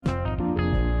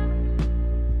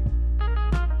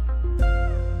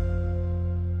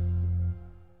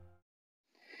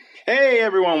Hey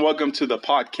everyone, welcome to the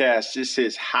podcast. This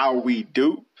is How We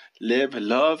Do Live,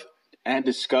 Love, and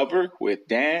Discover with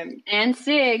Dan and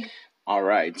Sig. All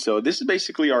right, so this is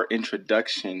basically our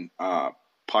introduction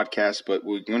podcast, but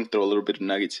we're going to throw a little bit of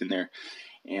nuggets in there.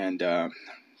 And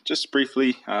just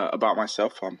briefly about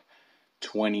myself, I'm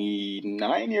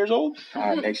 29 years old.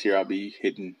 Next year I'll be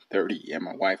hitting 30, and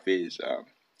my wife is...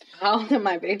 How old am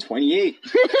I, babe? 28.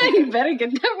 You better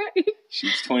get that right.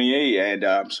 She's 28,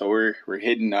 and so we're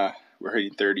hitting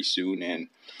 30 soon, and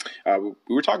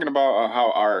we were talking about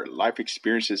how our life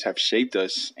experiences have shaped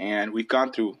us, and we've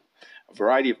gone through a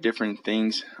variety of different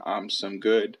things, some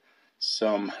good,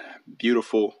 some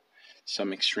beautiful,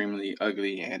 some extremely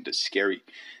ugly and scary.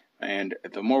 And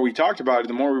the more we talked about it,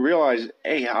 the more we realized,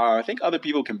 hey, I think other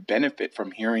people can benefit from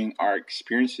hearing our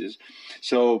experiences.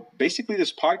 So basically,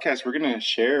 this podcast, we're going to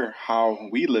share how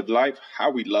we live life, how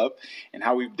we love, and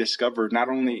how we've discovered not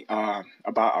only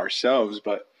about ourselves,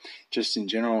 but just in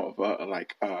general,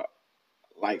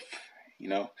 life,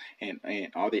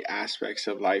 and all the aspects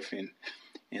of life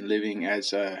and living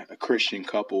as a Christian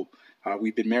couple.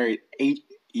 We've been married 8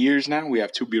 years now. We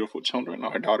have 2 beautiful children.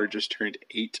 Our daughter just turned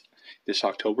 8 this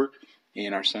October,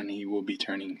 and our son, he will be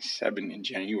turning 7 in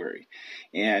January.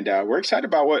 And we're excited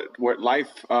about what life,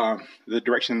 the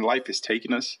direction life is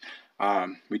taking us.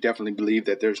 We definitely believe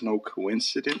that there's no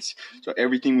coincidence. So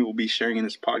everything we will be sharing in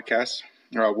this podcast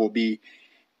will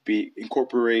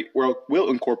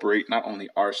incorporate not only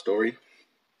our story,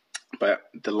 but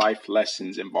the life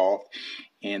lessons involved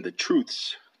and the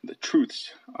truths.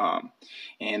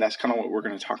 And that's kind of what we're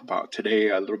going to talk about today,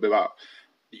 a little bit about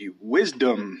the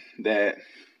wisdom that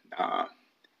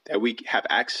we have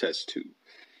access to,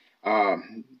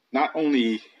 not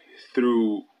only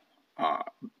through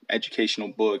educational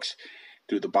books,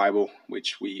 through the Bible,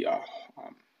 which we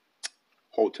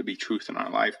hold to be truth in our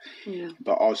life,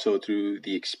 but also through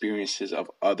the experiences of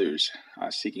others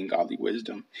seeking godly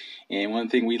wisdom. And one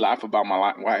thing we laugh about,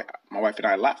 my wife and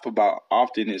I laugh about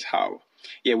often, is how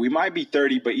we might be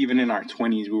 30, but even in our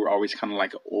 20s, we were always kind of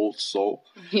like an old soul.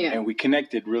 Yeah. And we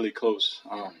connected really close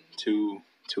to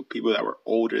people that were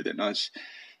older than us.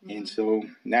 Mm-hmm. And so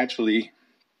naturally,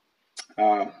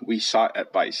 we sought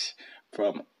advice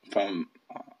from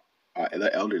the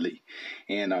elderly.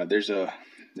 And there's a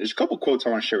couple quotes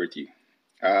I want to share with you.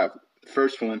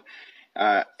 First one,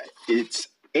 it's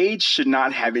age should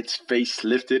not have its face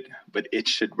lifted, but it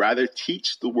should rather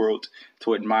teach the world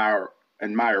to admire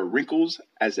wrinkles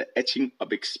as the etching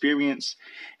of experience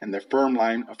and the firm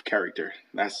line of character.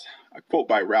 That's a quote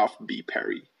by Ralph B.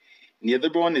 Perry. And the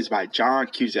other one is by John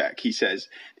Cusack. He says,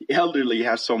 "The elderly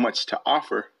have so much to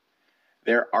offer.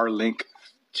 They're our link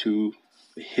to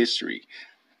the history."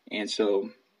 And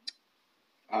so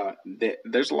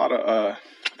there's a lot of,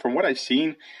 from what I've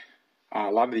seen,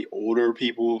 a lot of the older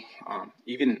people,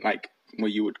 even like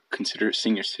what you would consider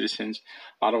senior citizens,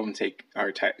 a lot of them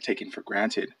are taken for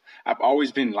granted. I've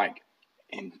always been like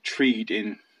intrigued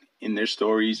in their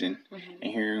stories and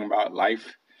hearing about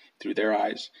life through their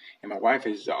eyes. And my wife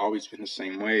has always been the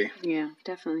same way. Yeah,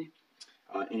 definitely.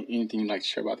 Anything you'd like to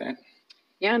share about that?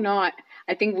 Yeah, no,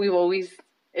 I think we've always,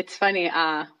 it's funny,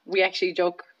 we actually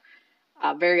joke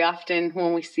very often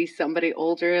when we see somebody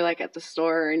older, like at the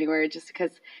store or anywhere, just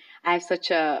because I have such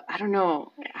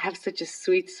a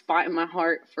sweet spot in my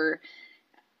heart for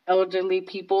elderly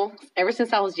people. Ever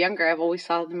since I was younger, I've always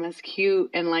saw them as cute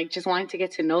and like just wanting to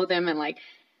get to know them, and like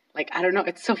I don't know,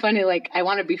 it's so funny, like I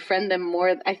want to befriend them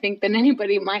more, I think, than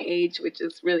anybody my age, which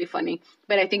is really funny.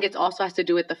 But I think it also has to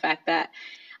do with the fact that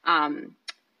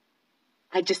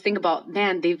I just think about,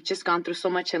 man, they've just gone through so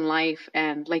much in life,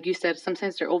 and like you said,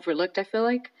 sometimes they're overlooked, I feel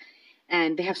like,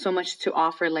 and they have so much to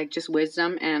offer, like just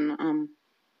wisdom and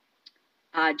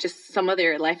just some of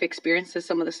their life experiences,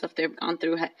 some of the stuff they've gone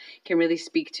through can really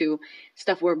speak to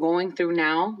stuff we're going through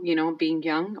now, being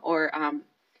young, or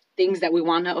things that we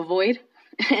want to avoid.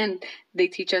 And they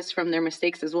teach us from their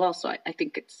mistakes as well. So I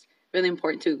think it's really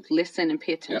important to listen and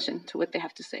pay attention to what they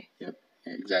have to say. Yep,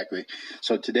 exactly.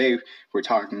 So today we're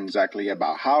talking exactly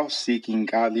about how seeking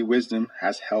godly wisdom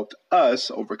has helped us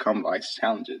overcome life's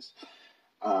challenges.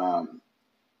 And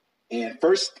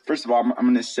first of all, I'm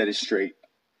going to set it straight.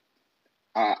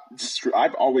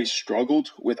 I've always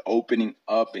struggled with opening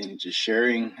up and just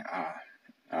sharing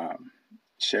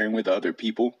with other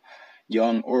people,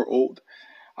 young or old.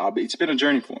 But it's been a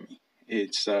journey for me.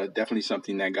 It's definitely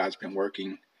something that God's been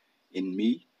working in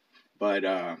me. But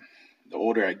the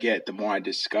older I get, the more I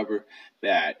discover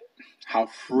that how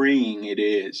freeing it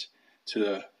is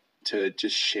to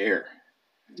just share.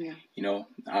 Yeah.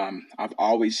 I've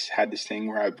always had this thing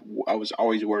where I was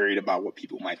always worried about what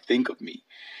people might think of me.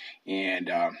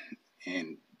 And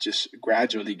just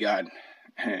gradually got,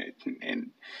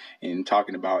 and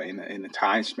talking about in the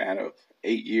time span of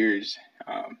 8 years,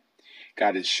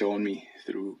 God has shown me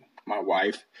through my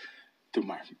wife, through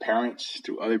my parents,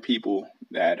 through other people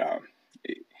that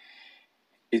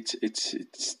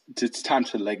it's time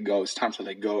to let go. It's time to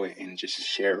let go and just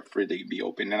share freely, be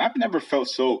open. And I've never felt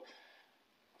so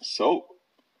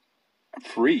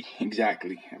free.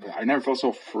 Exactly. I never felt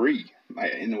so free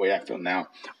in the way I feel now.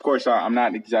 Of course, I'm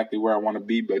not exactly where I want to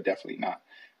be, but definitely not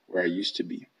where I used to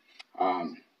be.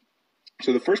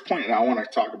 So the first point that I want to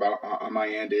talk about on my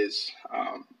end is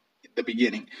the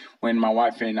beginning, when my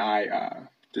wife and I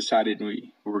decided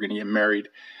we were going to get married.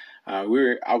 I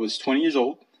was 20 years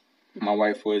old. My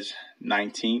wife was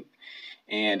 19.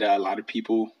 And a lot of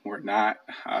people were not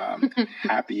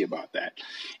happy about that.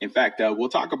 In fact, we'll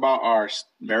talk about our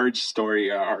marriage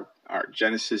story, our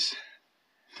genesis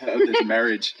of this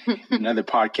marriage, in another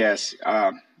podcast.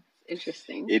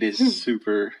 Interesting. It is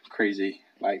super crazy.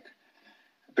 Like,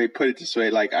 they put it this way.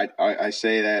 Like, I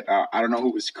say that I don't know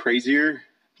who was crazier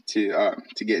to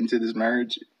get into this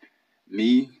marriage,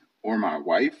 me or my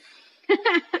wife.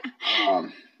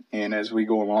 And as we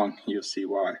go along, you'll see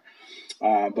why.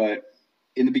 But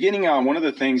in the beginning, one of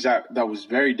the things that was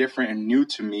very different and new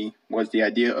to me was the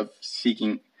idea of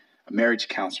seeking a marriage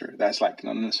counselor. That's like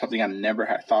something I never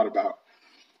had thought about.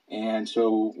 And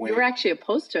so when you were actually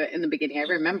opposed to it in the beginning, I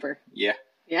remember. Yeah.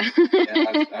 Yeah.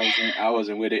 I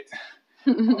wasn't with it.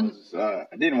 I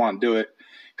didn't want to do it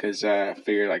because I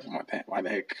figured, like, why the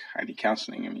heck I need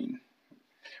counseling? I mean,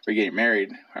 we're getting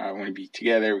married. We're going to be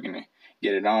together. We're going to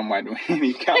get it on. Why do we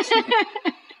need counseling?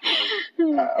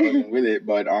 I wasn't with it,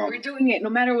 but we're doing it no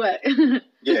matter what.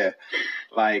 Yeah,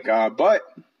 like, but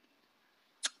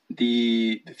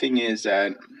the thing is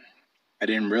that I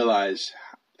didn't realize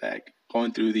that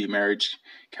going through the marriage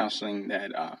counseling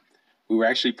that we were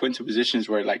actually put into positions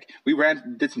where, like, we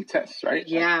did some tests, right?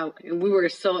 Yeah, and we were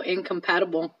so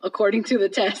incompatible according to the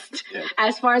test, yeah.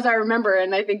 As far as I remember,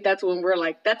 and I think that's when we're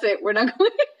like, that's it, we're not going.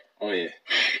 Oh yeah, it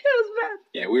was bad.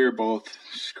 Yeah, we were both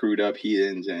screwed up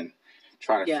heathens and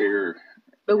trying to figure.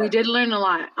 But we did learn a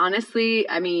lot. Honestly,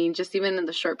 I mean, just even in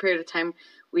the short period of time,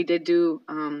 we did do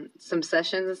some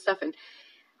sessions and stuff. And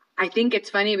I think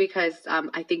it's funny because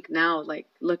I think now, like,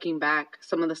 looking back,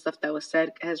 some of the stuff that was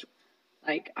said has,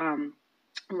 like,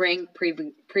 rang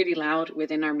pretty loud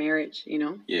within our marriage, you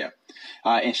know? Yeah.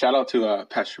 And shout out to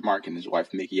Pastor Mark and his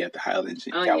wife, Mickey, at the Highlands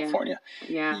in California.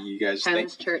 Yeah. You guys,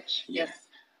 Highlands Church. Yeah. Yes.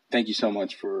 Thank you so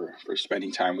much for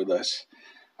spending time with us.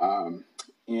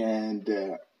 And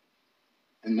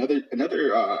another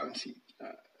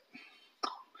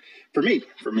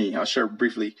for me, I'll share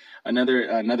briefly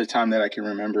another time that I can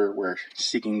remember where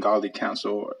seeking godly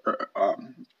counsel or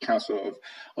counsel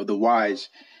of the wise.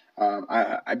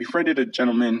 I befriended a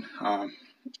gentleman,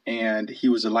 and he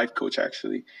was a life coach,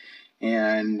 actually,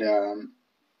 and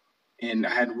I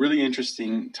had a really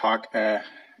interesting talk at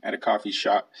a coffee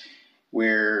shop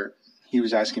where he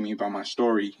was asking me about my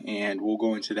story, and we'll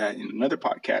go into that in another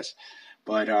podcast.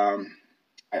 But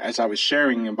as I was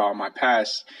sharing about my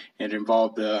past, it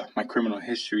involved my criminal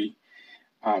history.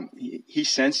 He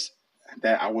sensed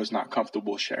that I was not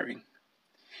comfortable sharing.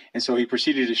 And so he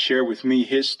proceeded to share with me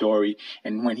his story.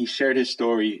 And when he shared his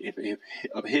story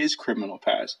of his criminal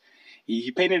past, he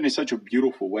painted it in such a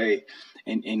beautiful way.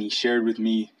 And he shared with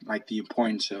me, like, the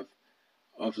importance of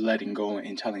letting go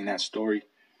and telling that story.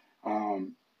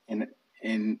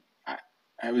 And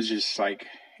I was just like,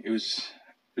 it was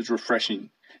refreshing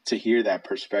to hear that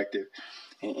perspective.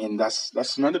 And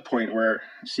that's another point where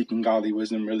seeking godly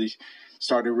wisdom really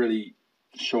started really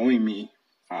showing me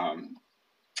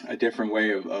a different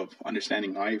way of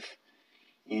understanding life.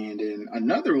 And then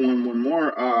another one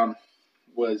more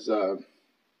was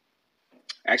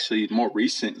actually more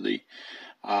recently.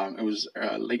 It was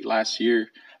late last year.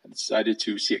 I decided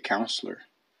to see a counselor.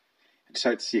 And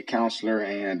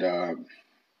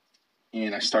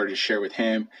I started to share with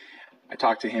him. I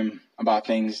talked to him about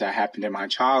things that happened in my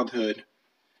childhood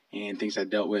and things I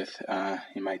dealt with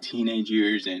in my teenage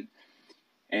years,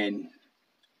 and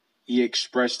he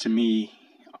expressed to me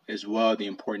as well the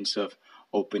importance of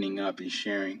opening up and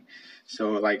sharing.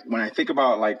 So, like, when I think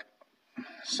about, like,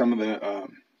 some of the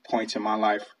points in my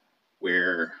life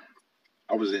where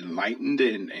I was enlightened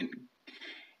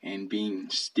and being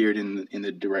steered in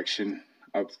the direction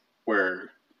of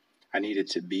where I needed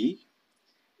to be,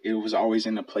 it was always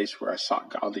in a place where I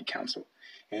sought godly counsel.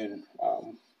 And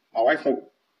my wife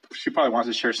she probably wants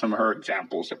to share some of her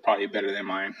examples. They're probably better than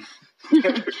mine.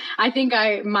 I think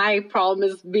my problem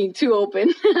is being too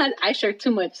open. I share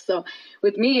too much. So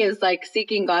with me is like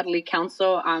seeking godly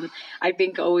counsel. I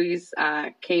think always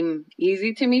came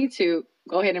easy to me to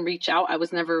go ahead and reach out.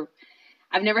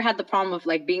 I've never had the problem of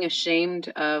like being ashamed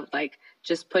of like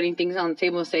just putting things on the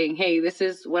table and saying, hey, this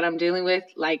is what I'm dealing with.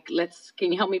 Like,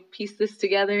 can you help me piece this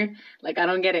together? Like, I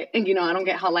don't get it. And, I don't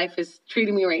get how life is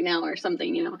treating me right now or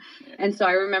something, Yeah. And so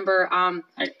I remember, I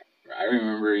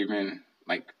remember even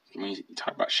like when you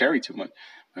talk about sharing too much,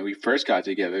 when we first got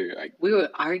together, like we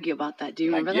would argue about that. Do you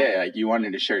remember that? Yeah, like you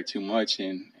wanted to share too much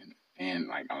and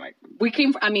like I'm like,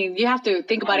 you have to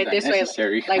think about it this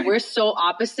way. Like we're so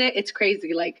opposite. It's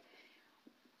crazy. Like,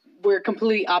 we're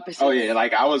completely opposite. Oh yeah,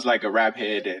 like I was like a rap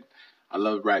head and I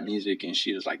love rap music, and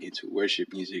she was like into worship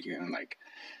music and like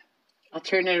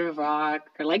alternative rock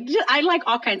or like I like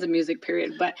all kinds of music.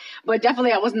 Period. But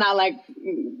definitely I was not like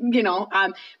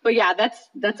But yeah,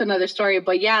 that's another story.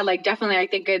 But yeah, like definitely I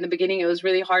think in the beginning it was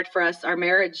really hard for us. Our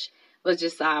marriage was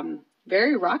just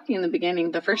very rocky in the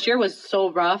beginning. The first year was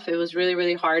so rough. It was really,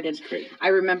 really hard. And I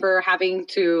remember having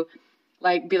to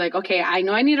like be like, okay, I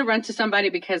know I need to run to somebody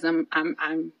because I'm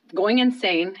going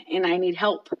insane and I need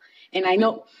help. And I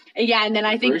know, yeah. And then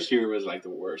I think first year was like the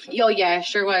worst. Oh yeah, it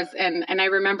sure was. And I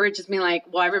remember just being like,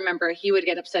 well, I remember he would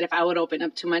get upset if I would open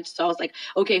up too much. So I was like,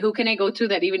 okay, who can I go to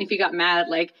that even if he got mad,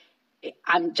 like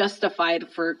I'm justified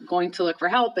for going to look for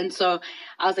help. And so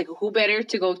I was like, who better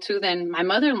to go to than my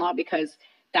mother-in-law, because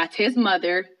that's his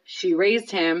mother. She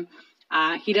raised him.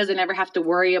 He doesn't ever have to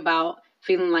worry about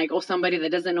feeling like, somebody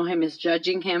that doesn't know him is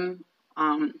judging him,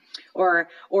 or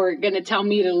going to tell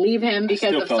me to leave him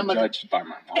because of some of judged by my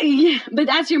mom. Yeah, but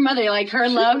that's your mother. Like her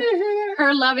love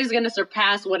is going to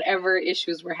surpass whatever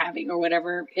issues we're having or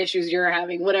whatever issues you're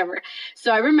having, whatever.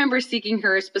 So I remember seeking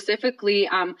her specifically,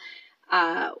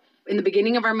 in the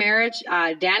beginning of our marriage.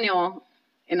 Daniel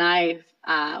and I,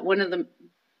 one of the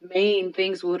main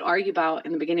things we would argue about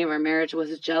in the beginning of our marriage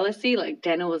was jealousy. Like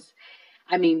Daniel's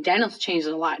changed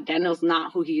a lot. Daniel's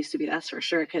not who he used to be, that's for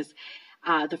sure. Because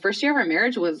the first year of our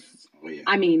marriage was,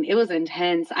 it was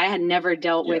intense. I had never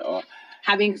dealt with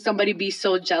having somebody be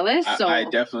so jealous. I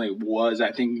definitely was.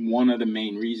 I think one of the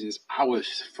main reasons, I was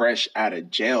fresh out of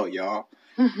jail, y'all.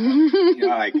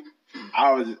 Like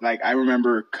I was like, I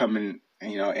remember coming,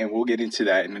 and we'll get into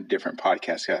that in a different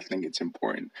podcast, because I think it's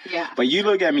important. Yeah. But you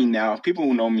look at me now, people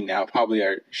who know me now probably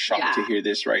are shocked to hear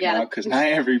this right now, because not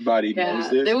everybody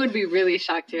knows this. They would be really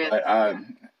shocked to hear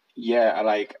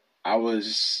this. I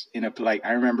was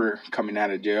I remember coming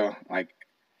out of jail,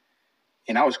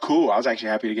 and I was cool. I was actually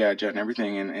happy to get out of jail and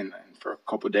everything, and for a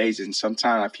couple of days. And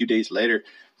sometime, a few days later,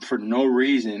 for no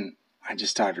reason, I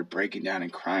just started breaking down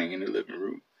and crying in the living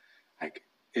room.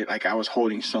 I was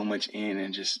holding so much in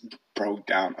and just broke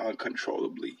down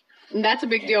uncontrollably. And that's a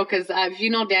big deal, because if you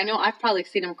know Daniel, I've probably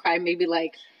seen him cry maybe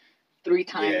 3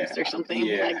 times or something,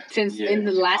 since in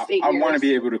the last 8 years. I want to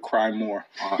be able to cry more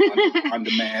on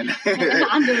demand.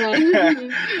 On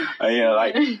demand.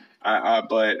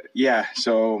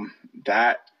 So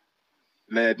that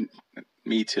led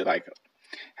me to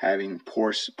having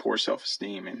poor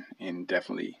self-esteem and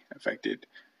definitely affected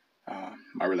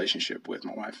my relationship with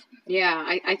my wife. Yeah,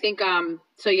 I think,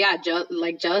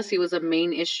 jealousy was a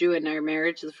main issue in our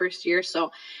marriage the first year.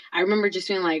 So I remember just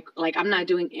feeling like I'm not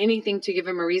doing anything to give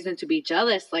him a reason to be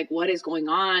jealous. Like, what is going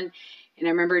on? And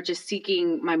I remember just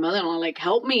seeking my mother-in-law,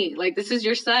 help me. This is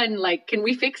your son. Can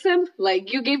we fix him?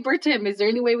 You gave birth to him. Is there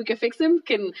any way we could fix him?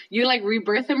 Can you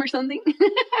rebirth him or something?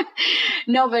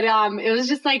 No, but it was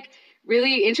just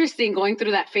really interesting going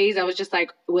through that phase. I was just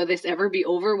like, will this ever be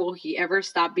over? Will he ever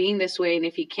stop being this way? And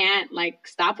if he can't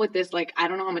stop with this, I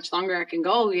don't know how much longer I can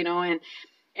go, and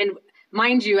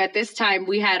mind you, at this time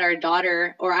we had our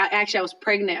daughter, I was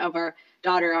pregnant of our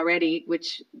daughter already,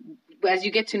 which as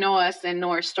you get to know us and know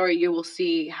our story, you will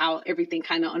see how everything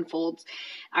kind of unfolds,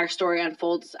 our story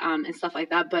unfolds, and stuff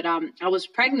like that. But I was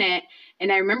pregnant,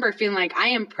 and I remember feeling like I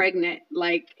am pregnant,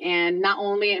 and not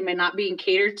only am I not being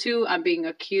catered to, I'm being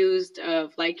accused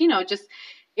of just,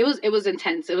 it was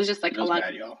intense. It was just a lot.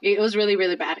 Bad, y'all. It was really,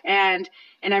 really bad. And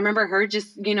I remember her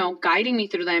just, guiding me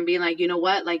through that and being like, you know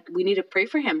what, we need to pray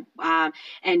for him.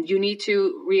 And you need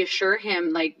to reassure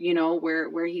him,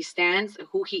 where he stands,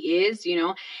 who he is,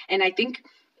 and I think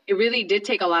it really did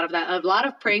take a lot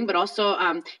of praying, but also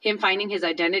him finding his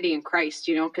identity in Christ,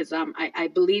 because I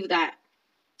believe that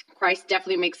Christ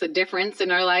definitely makes a difference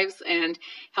in our lives and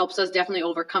helps us definitely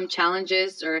overcome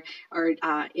challenges or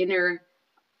inner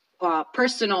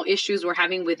personal issues we're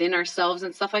having within ourselves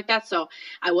and stuff like that. So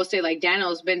I will say, like,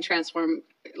 Daniel's been transformed.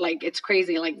 Like, it's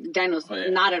crazy. Like, Daniel's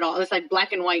not at all. It's like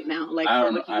black and white now. Like, I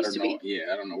from don't what he used to know. be.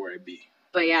 Yeah, I don't know where it'd be.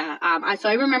 But yeah, so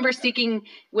I remember seeking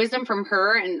wisdom from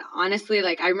her, and honestly,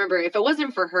 like, I remember if it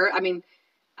wasn't for her, I mean,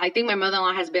 I think my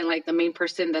mother-in-law has been like the main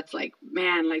person that's like,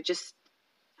 man, like, just,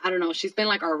 I don't know, she's been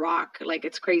like our rock. Like,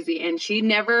 it's crazy. And she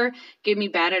never gave me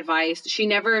bad advice. She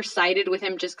never sided with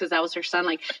him just because that was her son.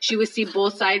 Like, she would see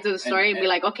both sides of the story and be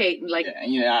like, okay, like,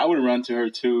 yeah, I would run to her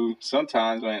too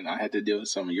sometimes when I had to deal with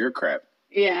some of your crap.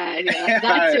 Yeah,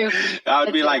 that too. I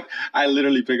would be like, I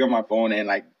literally pick up my phone and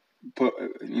like put, go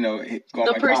on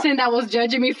the person that was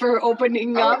judging me for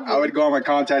opening up. I would go on my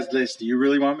contacts list. Do you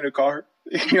really want me to call her?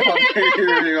 You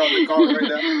really want me to call her right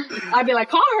now? I'd be like,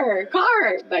 call her.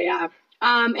 But yeah.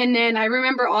 And then I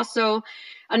remember also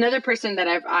another person that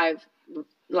I've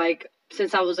like,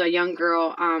 since I was a young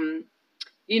girl, and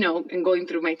going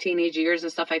through my teenage years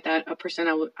and stuff like that, a person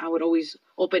I would always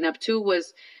open up to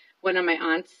was one of my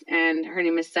aunts, and her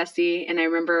name is Ceci. And I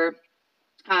remember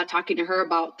talking to her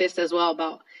about this as well,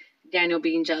 about Daniel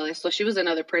being jealous. So she was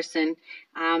another person.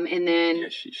 And then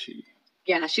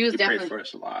she was definitely prayed for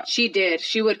us a lot. She did.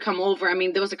 She would come over. I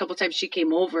mean, there was a couple times she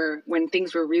came over when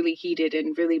things were really heated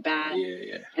and really bad.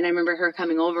 Yeah. And I remember her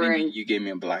coming over, and you gave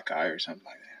me a black eye or something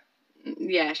like that.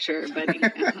 Yeah, sure, buddy.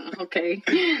 Okay.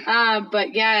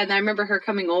 But yeah, and I remember her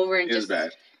coming over and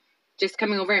just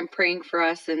coming over and praying for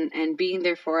us and being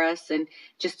there for us and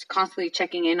just constantly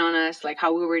checking in on us, like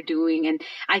how we were doing. And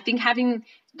I think having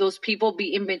those people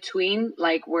be in between,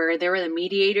 like where they were the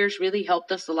mediators, really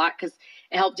helped us a lot, because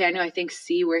it helped Daniel, I think,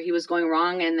 see where he was going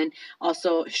wrong, and then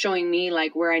also showing me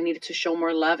like where I needed to show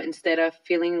more love instead of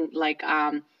feeling like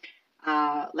I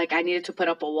needed to put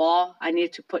up a wall. I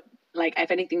needed to put, like,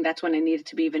 if anything, that's when I needed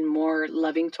to be even more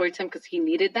loving towards him, because he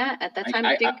needed that at that time,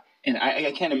 I think.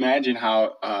 I can't imagine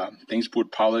how things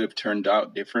would probably have turned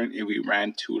out different if we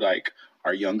ran to, like,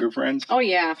 our younger friends. Oh,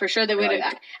 yeah, for sure. They would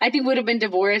have, I think would have been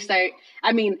divorced.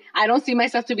 I mean, I don't see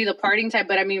myself to be the partying type,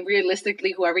 but I mean,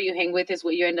 realistically, whoever you hang with is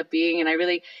what you end up being. And I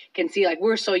really can see, like,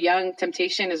 we're so young.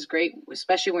 Temptation is great,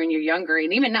 especially when you're younger.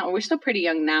 And even now, we're still pretty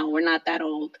young now. We're not that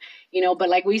old, but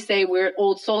like we say, we're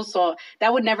old souls. So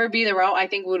that would never be the route I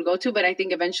think we would go to. But I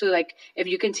think eventually, like, if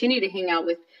you continue to hang out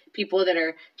with people that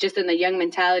are just in the young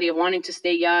mentality of wanting to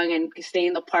stay young and stay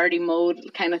in the party mode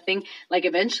kind of thing, like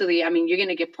eventually, I mean, you're going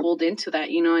to get pulled into that,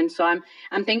 and so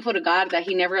I'm thankful to God that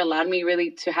he never allowed me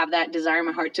really to have that desire in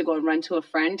my heart to go and run to a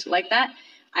friend like that.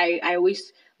 I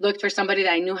always looked for somebody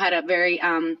that I knew had a very,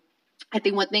 I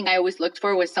think one thing I always looked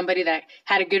for was somebody that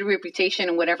had a good reputation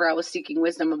in whatever I was seeking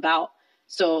wisdom about.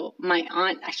 So my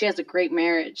aunt, she has a great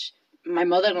marriage. My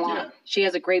mother-in-law, she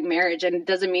has a great marriage, and it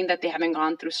doesn't mean that they haven't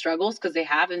gone through struggles, because they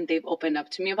have, and they've opened up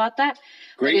to me about that.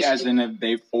 Great as in if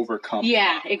they've overcome.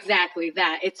 Yeah, exactly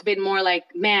that. It's been more like,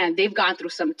 man, they've gone through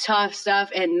some tough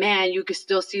stuff, and man, you could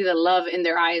still see the love in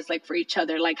their eyes, like for each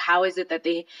other. Like, how is it that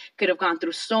they could have gone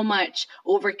through so much,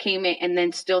 overcame it, and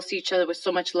then still see each other with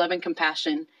so much love and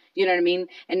compassion? You know what I mean?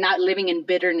 And not living in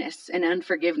bitterness and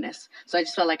unforgiveness. So I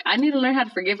just felt like I need to learn how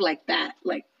to forgive like that.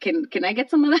 Like, can I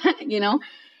get some of that?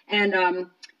 And,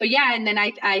 but yeah, and then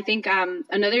I think,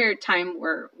 another time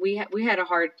where we had a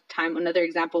hard time, another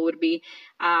example would be,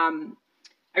 I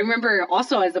remember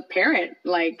also as a parent,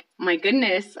 like, my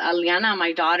goodness, Liana,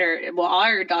 my daughter,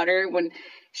 our daughter, when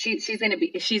she's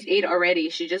 8 already.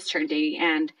 She just turned 8.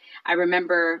 And I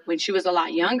remember when she was a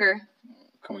lot younger.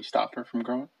 Can we stop her from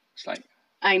growing? It's like,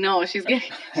 I know she's oh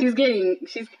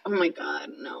my God,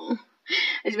 no,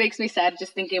 it makes me sad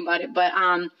just thinking about it.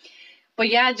 But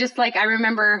yeah, just like I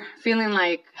remember feeling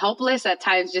like helpless at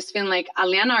times, just feeling like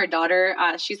Aliana, our daughter,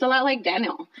 she's a lot like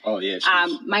Daniel. Oh, yeah.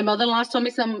 My mother-in-law told me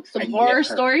some horror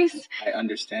stories. I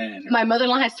understand. My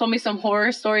mother-in-law has told me some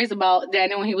horror stories about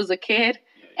Daniel when he was a kid.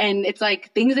 Yeah. And it's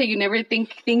like things that you never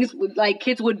think kids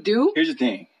would do. Here's the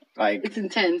thing. Like, it's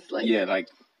intense. Like, yeah, like.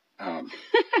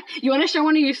 You want to share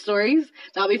one of your stories?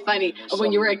 That'll be funny. Of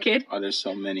when you were a kid? Oh, there's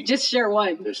so many. Just share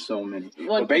one. There's so many.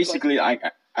 But basically,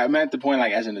 I'm at the point,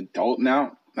 like, as an adult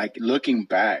now, like, looking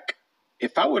back,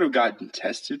 if I would have gotten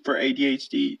tested for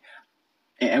ADHD,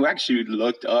 and we actually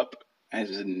looked up as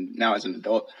an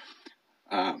adult,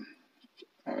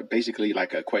 basically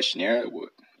like a questionnaire.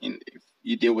 And if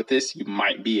you deal with this, you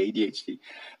might be ADHD.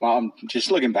 Well, I'm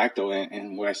just looking back, though,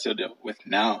 and what I still deal with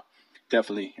now,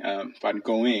 definitely, if I'd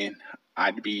go in,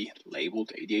 I'd be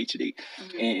labeled ADHD.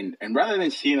 Mm-hmm. And rather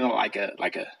than seeing it like a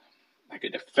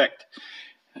defect,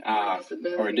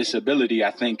 or a disability,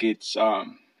 I think it's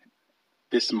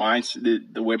this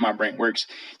mindset, the way my brain works,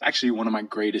 is actually one of my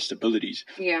greatest abilities.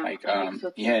 Yeah. Like, I think so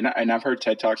too. yeah, and I've heard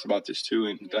TED Talks about this too,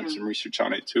 and done some research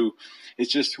on it too.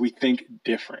 It's just we think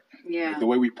different. Yeah. Like, the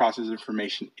way we process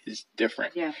information is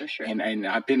different. Yeah, for sure. And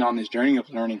I've been on this journey of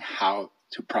learning how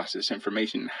to process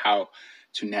information, how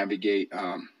to navigate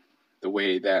the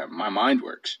way that my mind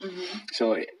works. Mm-hmm.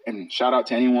 So, and shout out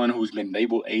to anyone who's been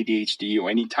labeled ADHD or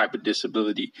any type of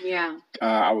disability. Yeah.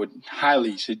 I would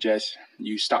highly suggest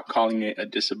you stop calling it a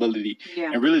disability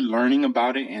Yeah. and really learning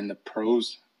about it and the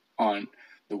pros on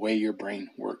the way your brain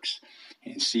works,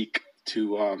 and seek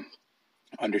to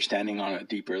understanding on a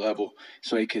deeper level,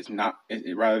 so it could not,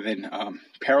 rather than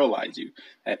paralyze you,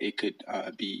 that it could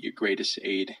be your greatest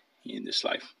aid in this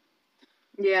life.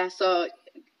 Yeah. So,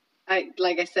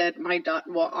 like I said,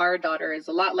 our daughter is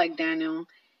a lot like Daniel,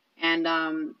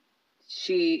 and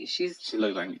she's She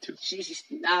looks like me too.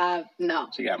 no.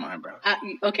 She got mine, bro.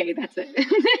 Okay, that's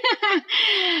it.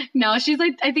 No, she's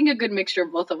like, I think, a good mixture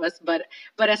of both of us. But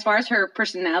as far as her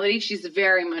personality, she's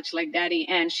very much like Daddy,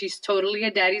 and she's totally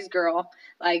a daddy's girl.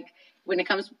 Like, when it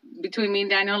comes between me and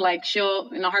Daniel, like, she'll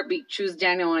in a heartbeat choose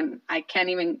Daniel, and I can't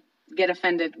even get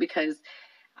offended because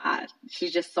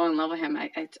she's just so in love with him.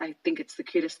 I think it's the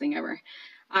cutest thing ever.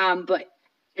 But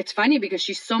it's funny because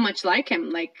she's so much like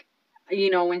him. Like,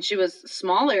 when she was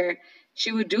smaller,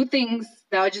 she would do things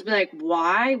that I would just be like,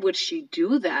 why would she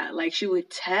do that? Like, she would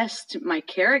test my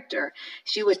character.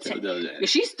 She would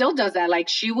she still does that. Like,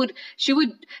 she's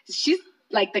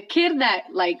like the kid that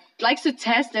like likes to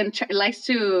test and likes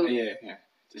to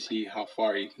to see how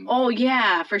far you can. Oh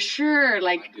yeah, for sure.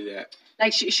 Like, do that.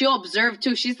 Like, she'll observe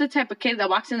too. She's the type of kid that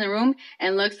walks in the room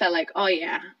and looks at like, oh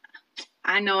yeah,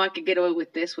 I know I could get away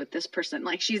with this person.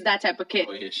 Like, she's that type of kid.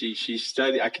 Oh yeah, she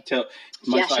studied. I could tell.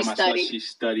 She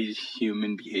studies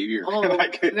human behavior. Oh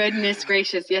goodness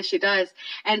gracious, yes she does.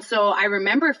 And so I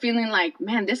remember feeling like,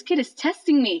 man, this kid is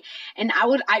testing me. And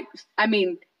I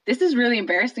mean, this is really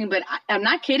embarrassing, but I'm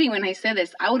not kidding when I say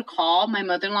this. I would call my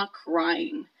mother-in-law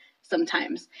crying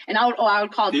sometimes, and I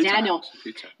would call Daniel.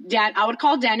 I would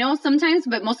call Daniel sometimes,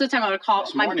 but most of the time I would call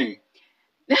this morning.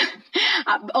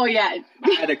 Oh yeah.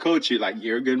 I had to coach you, like,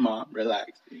 you're a good mom,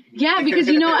 relax. Yeah, because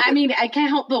I mean, I can't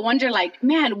help but wonder, like,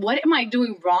 man, what am I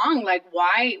doing wrong? Like,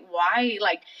 why,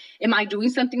 like, am I doing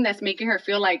something that's making her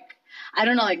feel like, I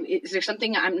don't know, like, is there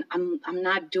something I'm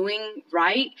not doing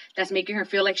right that's making her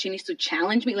feel like she needs to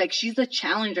challenge me? Like, she's a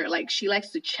challenger. Like, she likes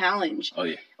to challenge. Oh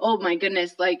yeah. Oh my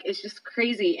goodness, like, it's just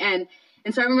crazy. And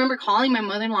so I remember calling my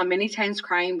mother-in-law many times,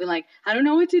 crying, being like, I don't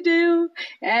know what to do.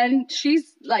 And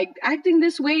she's like acting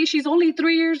this way. She's only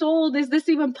 3 years old. Is this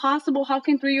even possible? How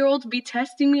can 3-year-olds be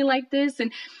testing me like this?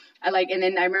 And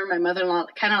then I remember my mother-in-law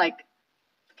kind of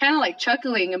like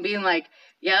chuckling and being like,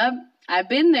 yep, I've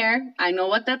been there. I know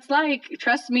what that's like.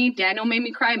 Trust me, Daniel made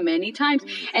me cry many times.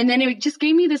 And then it just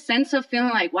gave me the sense of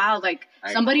feeling like, wow, like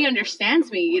somebody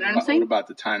understands me. You know what I'm saying? What about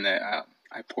the time that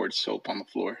I poured soap on the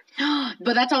floor?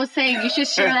 But that's what I was saying. You should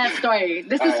share that story.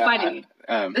 This is funny.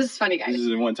 This is funny, guys. This is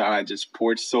the one time I just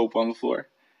poured soap on the floor,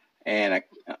 and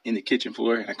in the kitchen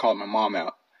floor, and I called my mom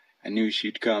out. I knew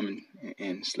she'd come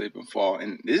and slip and fall.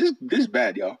 And this is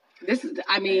bad, y'all. This is,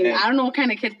 I mean, I don't know what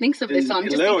kind of kid thinks of this, so I'm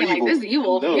just thinking, like, this is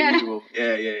evil. Yeah. Evil.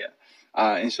 Yeah.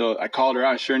 And so I called her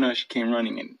out. Sure enough, she came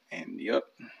running, and yep,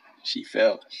 she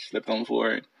fell. She slipped on the floor,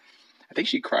 and I think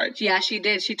she cried. Yeah, she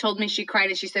did. She told me she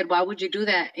cried, and she said, why would you do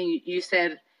that? And you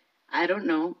said, I don't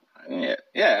know. Yeah,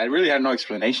 I really had no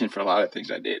explanation for a lot of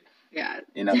things I did. Yeah.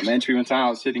 In elementary, one time I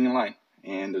was sitting in line,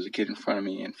 and there was a kid in front of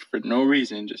me, and for no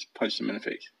reason, just punched him in the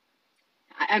face.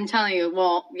 I'm telling you,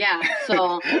 well, yeah.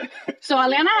 So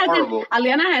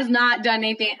Aliana has not done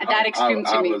anything that extreme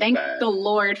to me. Thank the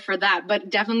Lord for that.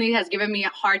 But definitely has given me a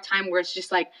hard time where it's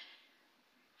just like,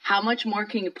 how much more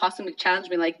can you possibly challenge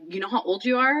me? Like, you know how old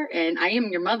you are, and I am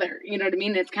your mother. You know what I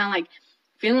mean? It's kind of like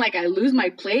feeling like I lose my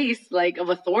place, like, of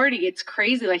authority. It's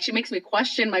crazy. Like, she makes me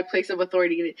question my place of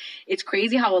authority. It's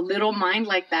crazy how a little mind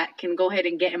like that can go ahead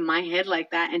and get in my head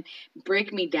like that and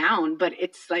break me down. But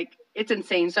it's like, it's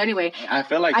insane. So anyway, I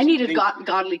feel like I needed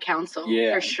godly counsel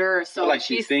for sure. So I feel like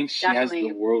she thinks she has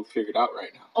the world figured out right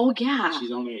now. Oh yeah.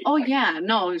 She's only. Oh yeah.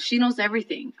 No, she knows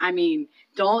everything. I mean,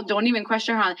 don't even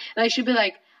question her on. Like, she'd be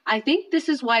like, I think this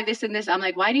is why this and this. I'm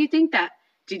like, why do you think that?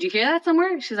 Did you hear that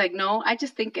somewhere? She's like, no, I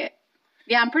just think it.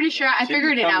 Yeah, I'm pretty sure I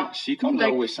figured it out. She comes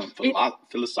up with some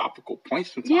philosophical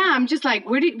points sometimes. Yeah, I'm just like,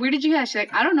 where did you have? She's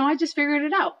like, I don't know, I just figured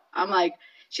it out. I'm like,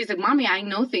 she's like, Mommy, I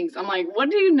know things. I'm like, what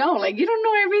do you know? Like, you don't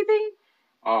know everything?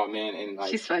 Oh man, and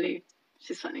like, she's funny.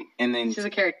 She's funny. And then she's a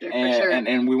character for sure.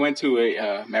 And we went to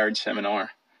a marriage seminar,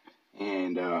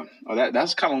 And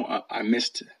that's kind of I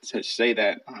missed to say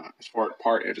that as far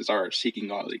part as our seeking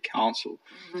godly counsel,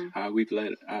 we've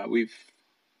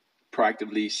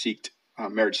proactively seeked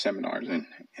marriage seminars, and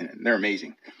they're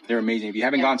amazing. They're amazing. If you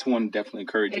haven't gone to one, definitely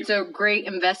encourage you. It's a great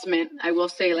investment, I will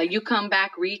say. Like, you come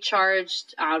back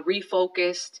recharged,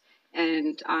 refocused,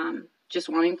 and just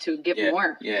wanting to give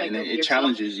more. Yeah, like, and it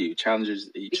challenges you,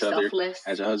 challenges each other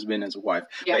as a husband, as a wife.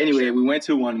 Yeah, but anyway, we went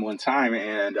to one time,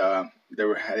 and they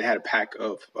had a pack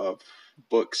of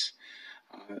books.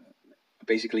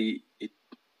 Basically,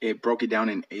 it broke it down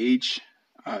in age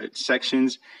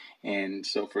sections, and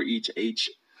so for each age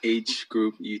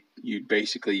group, you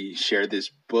basically share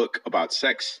this book about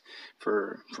sex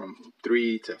from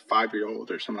 3 to 5 year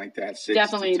old or something like that.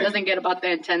 Definitely doesn't get about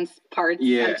the intense parts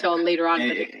until later on.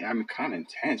 I'm kind of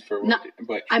intense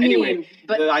but anyway,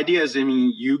 the idea is,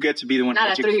 you get to be the one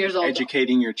not at 3 years old,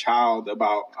 educating your child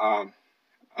about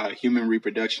human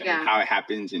reproduction and how it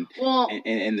happens, and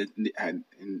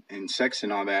sex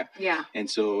and all that. Yeah. And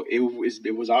so it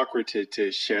was awkward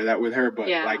to share that with her, but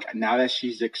like, now that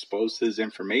she's exposed to this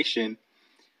information,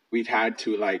 we've had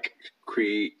to like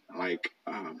create like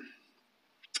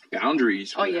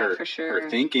boundaries with her, for sure. her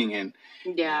thinking, and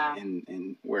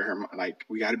where her, like,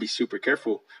 we got to be super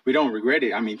careful. We don't regret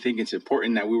it. I think it's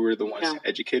important that we were the ones to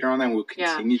educate her on that, and we'll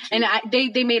continue to. And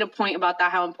they made a point about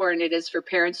that, how important it is for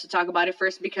parents to talk about it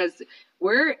first, because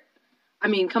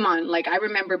come on, like, I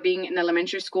remember being in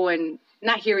elementary school and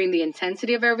not hearing the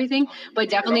intensity of everything, but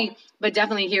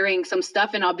definitely hearing some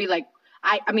stuff, and I'll be like,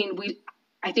 I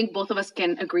think both of us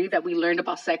can agree that we learned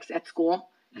about sex at school.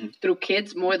 Mm-hmm. Through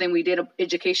kids more than we did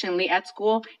educationally at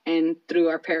school, and through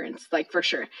our parents, like, for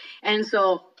sure. And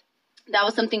so that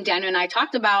was something Daniel and I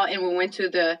talked about. And when we went to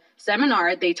the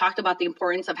seminar, they talked about the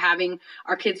importance of having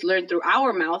our kids learn through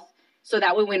our mouth, so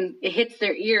that way when it hits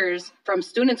their ears from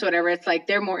students or whatever, it's like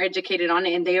they're more educated on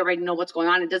it and they already know what's going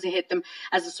on. It doesn't hit them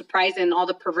as a surprise, and all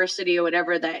the perversity or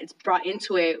whatever that it's brought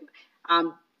into it,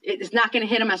 it's not going to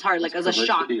hit them as hard, like, as a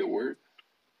shock. A word?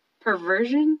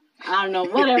 Perversion? I don't know,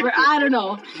 whatever. I don't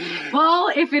know. Well,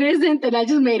 if it isn't, then I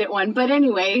just made it one. But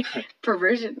anyway,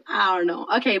 perversion. I don't know.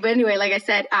 Okay, but anyway, like I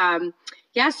said,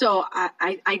 so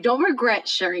I don't regret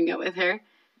sharing it with her.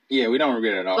 Yeah, we don't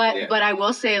regret it at all. But I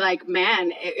will say, like,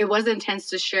 man, it was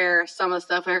intense to share some of the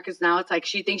stuff with her, because now it's like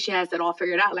she thinks she has it all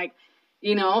figured out, like,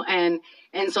 and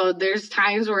so there's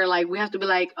times where, like, we have to be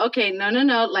like, okay, no,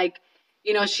 like,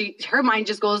 her mind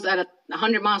just goes at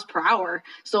 100 miles per hour.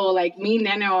 So, like, me and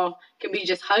Daniel can be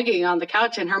just hugging on the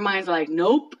couch, and her mind's like,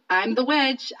 nope, I'm the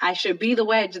wedge. I should be the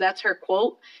wedge. That's her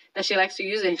quote that she likes to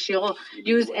use, and she'll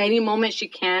use any moment she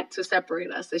can to separate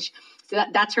us. And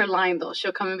that's her line, though.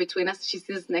 She'll come in between us. She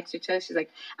sees us next to each other. She's like,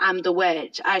 I'm the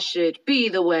wedge. I should be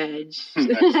the wedge.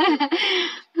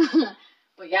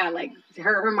 But yeah, like,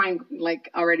 her mind,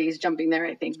 like, already is jumping there,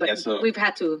 I think. But we've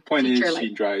had to teach her, like,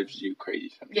 she drives you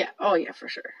crazy sometimes. Yeah. Oh, yeah, for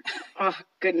sure. Oh,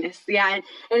 goodness. Yeah. And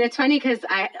it's funny because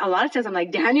a lot of times I'm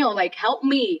like, Daniel, like, help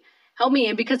me.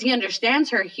 And because he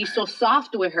understands her, he's so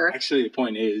soft with her. Actually, the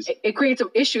point is, it creates an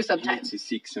issue sometimes. He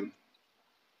seeks some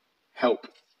help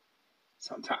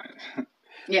sometimes.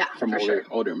 Yeah. From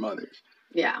older mothers.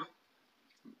 Yeah.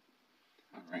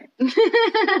 All right.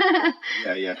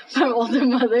 Yeah. From older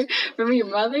mother, from your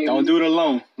mother. Don't do it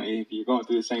alone. If you're going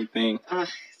through the same thing,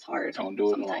 it's hard. Don't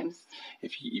do it alone.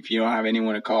 If you don't have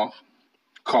anyone to call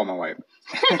my wife.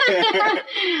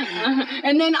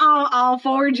 And then I'll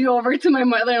forward you over to my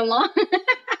mother-in-law.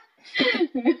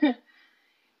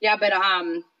 Yeah, but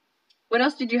what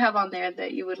else did you have on there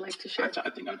that you would like to share? I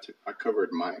think I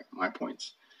covered my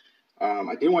points.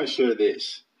 I did want to share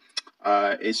this.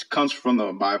 It comes from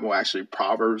the Bible, actually,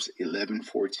 Proverbs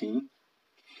 11:14.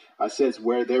 It says,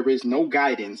 where there is no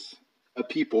guidance, a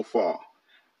people fall,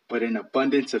 but in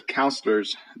abundance of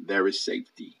counselors, there is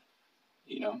safety.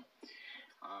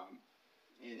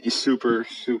 It's super,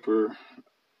 super,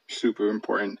 super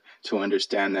important to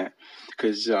understand that,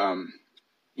 because,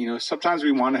 sometimes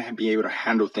we want to be able to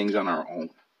handle things on our own.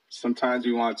 Sometimes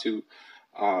we want to,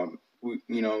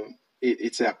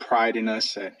 it's that pride in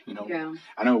us that,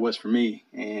 I know it was for me,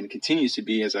 and it continues to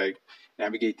be as I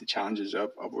navigate the challenges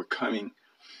of overcoming.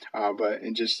 But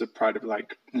and just the pride of,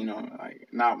 like, like,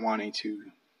 not wanting to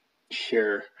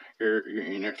share your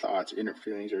inner thoughts, inner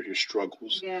feelings, or your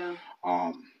struggles. Yeah.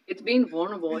 It's being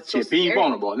vulnerable. It's so being scary.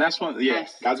 Vulnerable, and that's one. Yeah,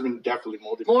 yes. God's been definitely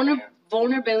molding.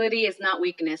 Vulnerability is not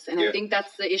weakness, and I think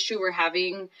that's the issue we're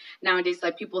having nowadays.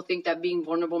 Like, people think that being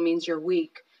vulnerable means you're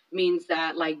weak, means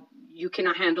that, like, you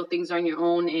cannot handle things on your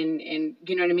own, and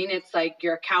you know what I mean? It's like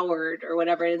you're a coward or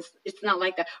whatever. It's not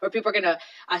like that. Or people are gonna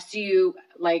see you,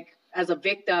 like, as a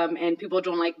victim, and people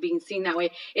don't like being seen that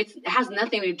way. It has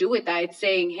nothing to do with that. It's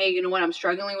saying, hey, you know what, I'm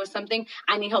struggling with something.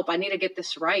 I need help. I need to get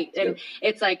this right. And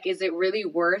it's like, is it really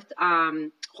worth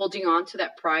holding on to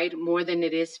that pride more than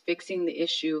it is fixing the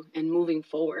issue and moving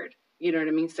forward? You know what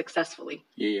I mean? Successfully.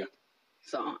 Yeah.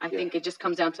 So I think it just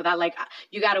comes down to that. Like,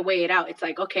 you got to weigh it out. It's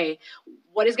like, okay,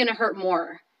 what is going to hurt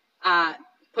more?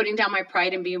 Putting down my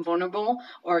pride and being vulnerable,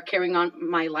 or carrying on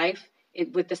my life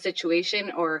with the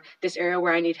situation or this area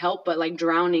where I need help, but like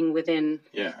drowning within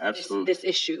this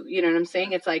issue. You know what I'm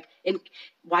saying? It's like,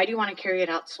 why do you want to carry it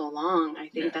out so long? I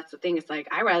think that's the thing. It's like,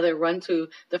 I rather run to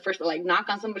the first, like knock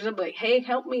on somebody's door, like, hey,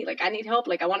 help me. Like, I need help.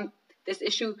 Like, I want this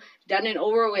issue done and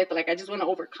over with. Like, I just want to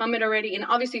overcome it already. And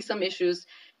obviously some issues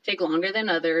take longer than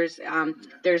others.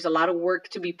 There's a lot of work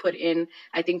to be put in.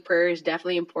 I think prayer is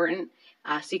definitely important.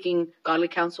 Seeking godly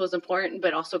counsel is important,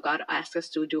 but also God asks us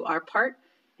to do our part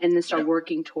and then start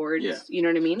working towards, you know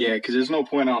what I mean? Yeah, because there's no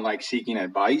point on like seeking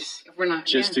advice. If we're not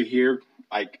just to hear.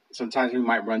 Like sometimes we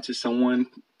might run to someone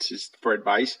for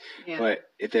advice, but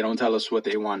if they don't tell us what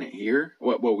they want to hear,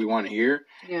 what we want to hear,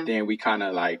 then we kind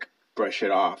of like brush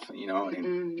it off, you know,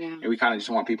 and we kind of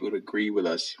just want people to agree with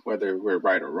us, whether we're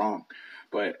right or wrong.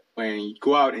 But when you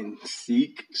go out and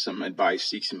seek some advice,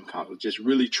 seek some counsel, just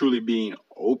really truly being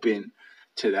open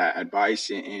to that advice,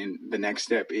 and the next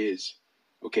step is,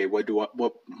 okay, what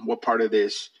part of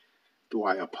this do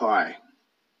I apply,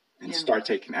 and start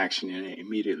taking action in it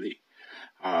immediately.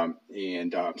 So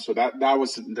that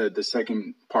was the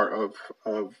second part of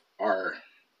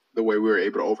the way we were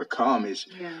able to overcome is,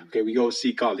 okay, we go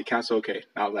seek godly counsel. Okay,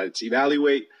 now let's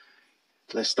evaluate.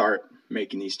 Let's start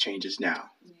making these changes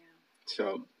now. Yeah.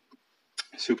 So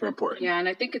super important. Yeah, and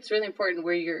I think it's really important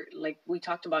where you're, like we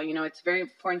talked about, you know, it's very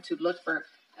important to look for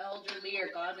elderly or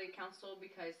godly counsel,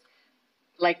 because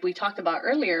like we talked about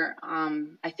earlier,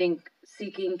 I think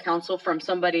seeking counsel from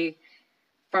somebody,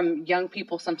 from young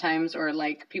people sometimes, or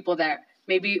like people that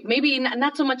maybe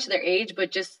not so much their age,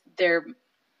 but just their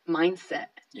mindset.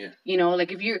 Yeah. You know,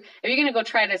 like if you're going to go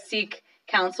try to seek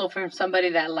counsel from somebody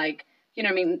that, like, you know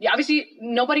what I mean? Obviously,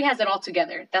 nobody has it all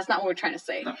together. That's not what we're trying to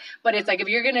say. No. But it's like, if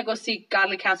you're going to go seek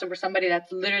godly counsel for somebody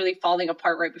that's literally falling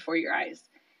apart right before your eyes,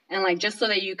 and like just so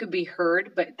that you could be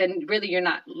heard, but then really you're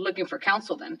not looking for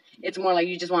counsel then. It's more like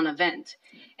you just want to vent.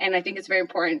 And I think it's very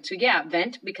important to,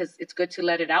 vent, because it's good to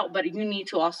let it out, but you need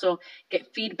to also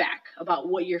get feedback about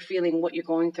what you're feeling, what you're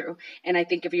going through. And I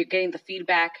think if you're getting the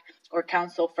feedback or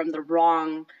counsel from the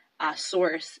wrong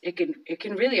source, it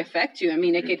can really affect you. I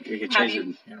mean, it could change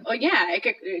you. It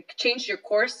could change your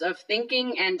course of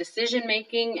thinking and decision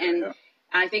making, and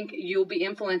I think you'll be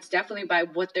influenced definitely by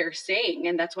what they're saying,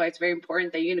 and that's why it's very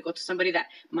important that you're going to go to somebody that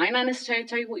might not necessarily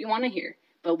tell you what you want to hear,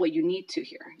 but what you need to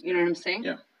hear. You know what I'm saying?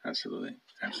 Yeah, absolutely.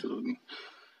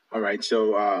 All right,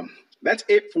 so that's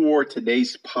it for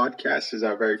today's podcast. This is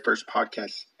our very first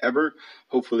podcast ever.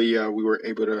 Hopefully, we were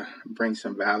able to bring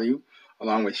some value,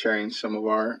 along with sharing some of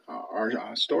our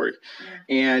story.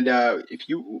 Yeah. And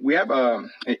we have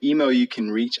an email you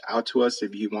can reach out to us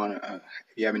if you want if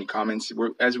you have any comments.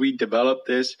 As we develop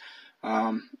this,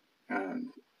 we're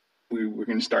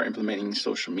going to start implementing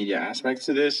social media aspects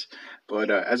to this. But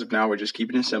as of now, we're just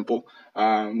keeping it simple.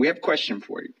 We have a question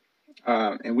for you,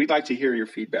 and we'd like to hear your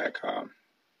feedback.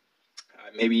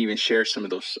 Maybe even share some of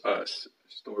those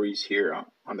stories here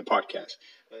on the podcast.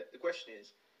 But the question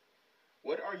is,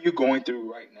 what are you going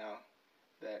through right now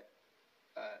that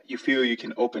you feel you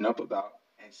can open up about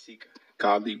and seek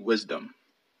godly wisdom?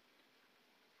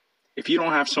 If you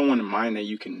don't have someone in mind that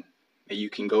you can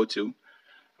go to,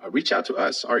 reach out to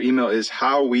us. Our email is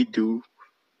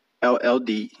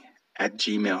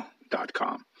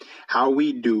howwedoLLD@gmail.com.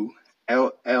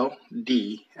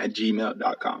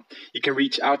 howwedoLLD@gmail.com. You can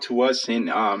reach out to us,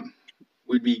 and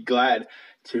we'd be glad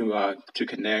to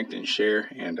connect and share,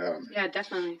 and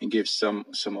definitely, and give some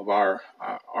of our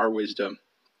wisdom,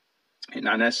 and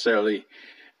not necessarily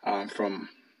from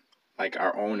like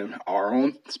our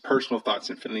own personal thoughts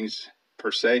and feelings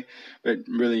per se, but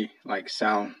really like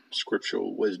sound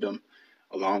scriptural wisdom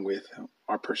along with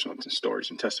our personal stories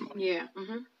and testimony. Yeah.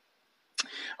 Mm-hmm.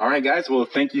 All right, guys. Well,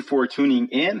 thank you for tuning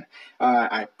in.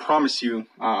 I promise you,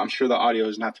 I'm sure the audio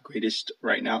is not the greatest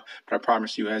right now, but I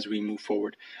promise you, as we move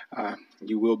forward,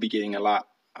 you will be getting a lot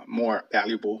more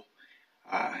valuable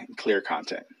and clear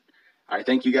content. All right.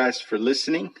 Thank you guys for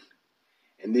listening.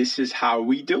 And this is how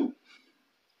we do.